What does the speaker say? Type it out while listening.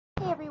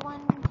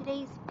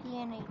Today's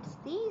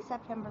P&HC,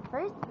 September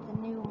 1st. It's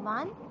a new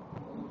month.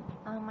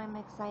 I'm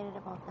excited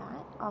about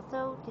that.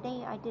 Also,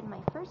 today I did my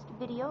first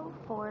video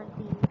for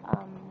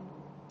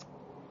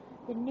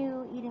the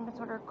new eating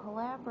disorder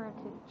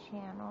collaborative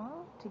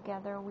channel,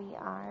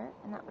 TogetherweR,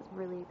 and that was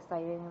really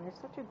exciting. And there's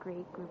such a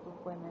great group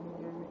of women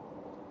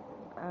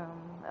that are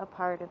a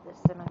part of this,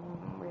 and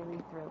I'm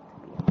really thrilled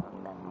to be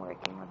among them,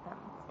 working with them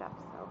and stuff.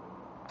 So,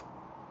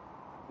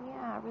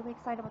 yeah, really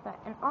excited about that.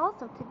 And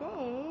also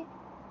today,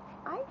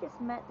 I just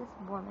met this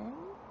woman.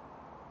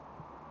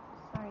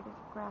 Sorry, there's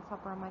a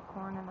grasshopper on my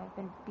corn, and I've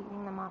been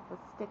beating them off with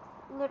sticks,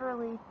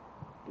 literally,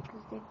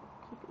 because they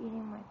keep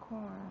eating my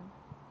corn.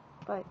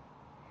 But,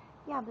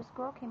 yeah, this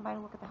girl came by to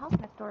look at the house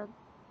next door.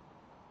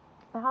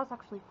 The house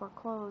actually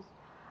foreclosed,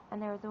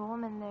 and there was a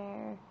woman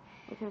there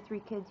with her 3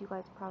 kids. You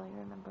guys probably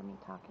remember me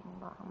talking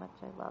about how much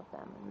I love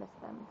them and miss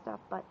them and stuff,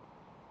 but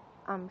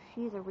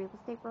she's a real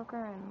estate broker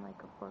and,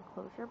 like, a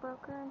foreclosure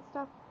broker and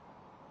stuff.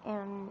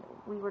 And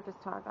we were just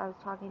I was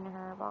talking to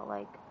her about,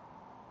 like,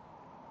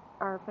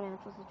 our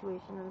financial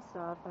situation and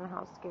stuff and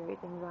how scary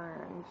things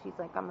are, and she's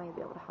like, I might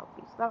be able to help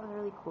you. So that was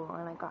really cool,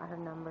 and I got her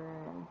number,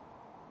 and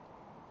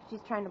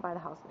she's trying to buy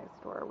the house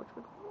next door, which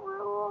would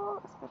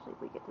rule, especially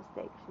if we get to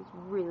stay, 'cause she's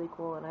really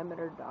cool. And I met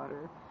her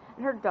daughter,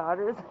 and her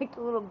daughter is like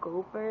the little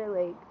gopher.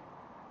 Like,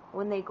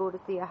 when they go to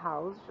see a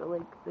house,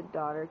 the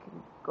daughter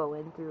can go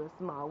in through a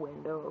small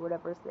window or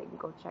whatever, so they can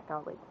go check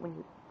out, like, when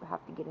you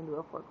have to get into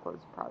a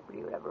foreclosed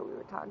property or whatever we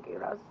were talking.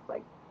 And I was just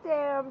like,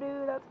 damn,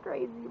 dude, that's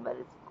crazy, but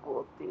it's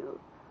cool too.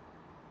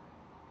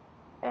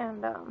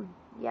 And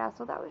yeah,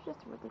 so that was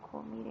just really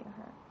cool meeting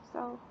her.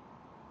 So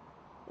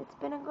it's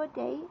been a good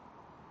day.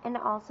 And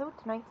also,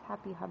 tonight's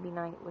Happy Hubby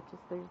night, which is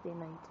Thursday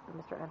night for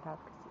Mr. Empath,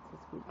 because it's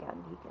his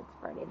weekend. He gets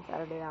Friday and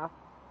Saturday off.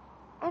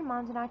 And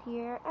Mom's not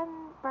here,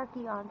 and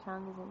Barky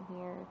Chang isn't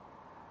here.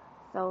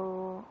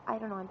 So, I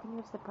don't know, I'm thinking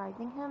of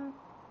surprising him.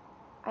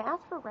 I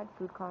asked for red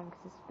food coloring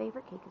because his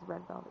favorite cake is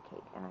red velvet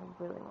cake, and I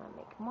really want to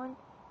make him one.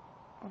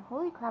 And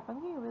holy crap, I'm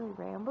getting really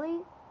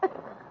rambly.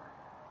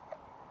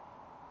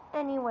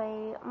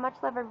 Anyway, much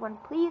love, everyone.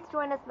 Please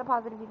join us in the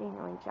Positive Eating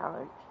Healing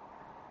Challenge.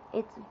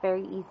 It's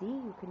very easy.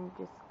 You can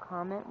just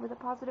comment with a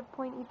positive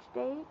point each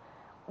day.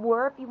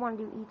 Or if you want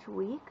to do each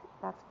week,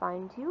 that's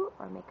fine too.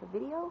 Or make a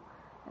video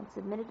and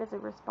submit it as a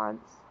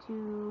response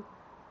to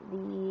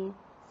the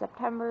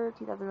September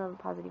 2011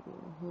 Positive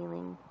Eating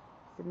Healing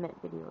Submit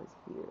Video is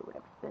here.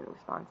 Whatever the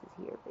response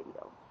is here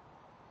video.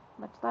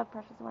 Much love,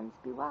 precious ones.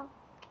 Be well.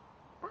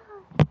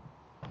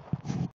 Bye.